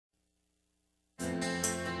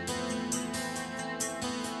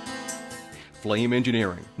Flam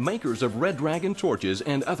Engineering, makers of Red Dragon torches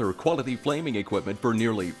and other quality flaming equipment for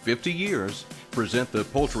nearly 50 years, present the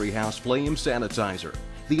Poultry House Flam Sanitizer,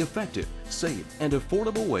 the effective, safe, and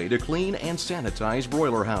affordable way to clean and sanitize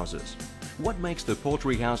broiler houses. What makes the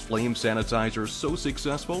Poultry House Flam Sanitizer so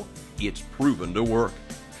successful? It's proven to work.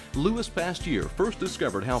 Louis Pasteur first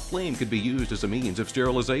discovered how flame could be used as a means of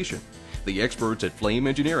sterilization. The experts at Flam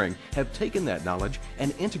Engineering have taken that knowledge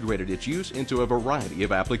and integrated its use into a variety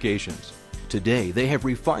of applications. Today, they have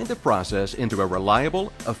refined the process into a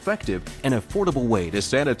reliable, effective, and affordable way to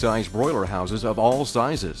sanitize broiler houses of all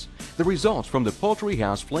sizes. The results from the Poultry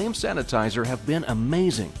House Flam Sanitizer have been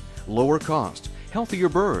amazing. Lower cost, healthier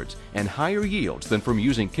birds, and higher yields than from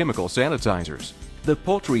using chemical sanitizers. The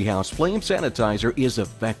Poultry House Flam Sanitizer is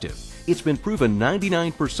effective. It's been proven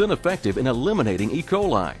 99% effective in eliminating E.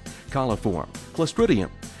 coli, coliform, clostridium,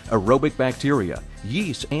 aerobic bacteria,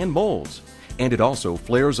 yeast, and molds. And it also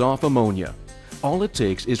flares off ammonia. All it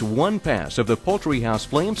takes is one pass of the Poultry House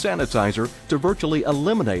Flam Sanitizer to virtually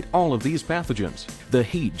eliminate all of these pathogens. The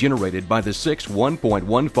heat generated by the 6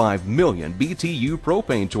 1.15 million BTU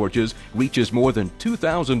propane torches reaches more than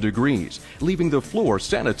 2,000 degrees, leaving the floor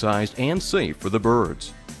sanitized and safe for the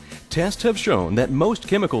birds. Tests have shown that most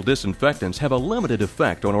chemical disinfectants have a limited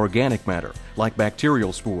effect on organic matter, like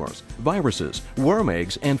bacterial spores, viruses, worm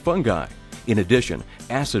eggs, and fungi. In addition,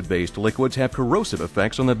 acid-based liquids have corrosive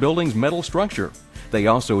effects on the building's metal structure. They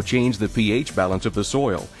also change the pH balance of the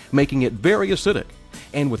soil, making it very acidic.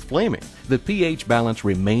 And with flaming, the pH balance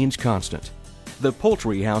remains constant. The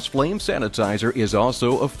Poultry House Flam Sanitizer is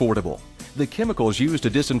also affordable. The chemicals used to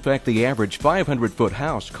disinfect the average 500-foot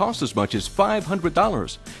house cost as much as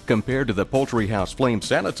 $500, compared to the Poultry House Flam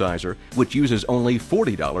Sanitizer, which uses only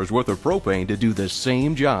 $40 worth of propane to do the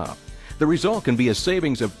same job. The result can be a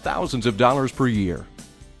savings of thousands of dollars per year.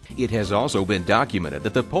 It has also been documented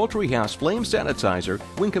that the Poultry House Flam Sanitizer,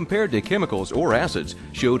 when compared to chemicals or acids,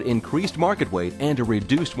 showed increased market weight and a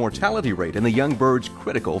reduced mortality rate in the young bird's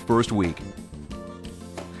critical first week.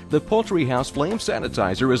 The Poultry House Flam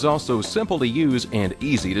Sanitizer is also simple to use and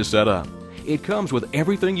easy to set up. It comes with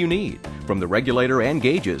everything you need, from the regulator and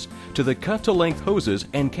gauges to the cut-to-length hoses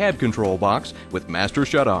and cab control box with master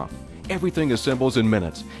shutoff. Everything assembles in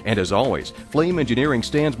minutes, and as always, Flam Engineering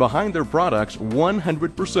stands behind their products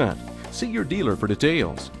 100%. See your dealer for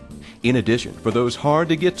details. In addition, for those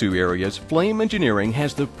hard-to-get-to areas, Flam Engineering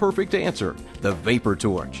has the perfect answer, the Vapor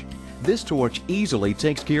Torch. This torch easily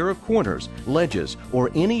takes care of corners, ledges,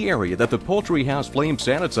 or any area that the Poultry House Flam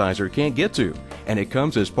Sanitizer can't get to, and it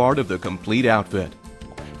comes as part of the complete outfit.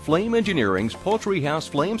 Flam Engineering's Poultry House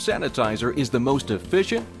Flam Sanitizer is the most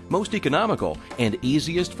efficient, most economical, and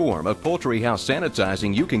easiest form of poultry house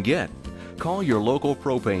sanitizing you can get. Call your local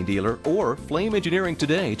propane dealer or Flam Engineering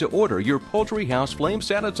today to order your Poultry House Flam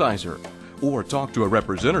Sanitizer, or talk to a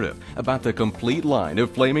representative about the complete line of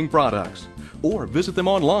flaming products, or visit them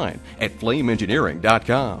online at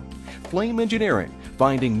flamengineering.com. Flam Engineering,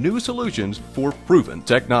 finding new solutions for proven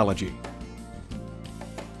technology.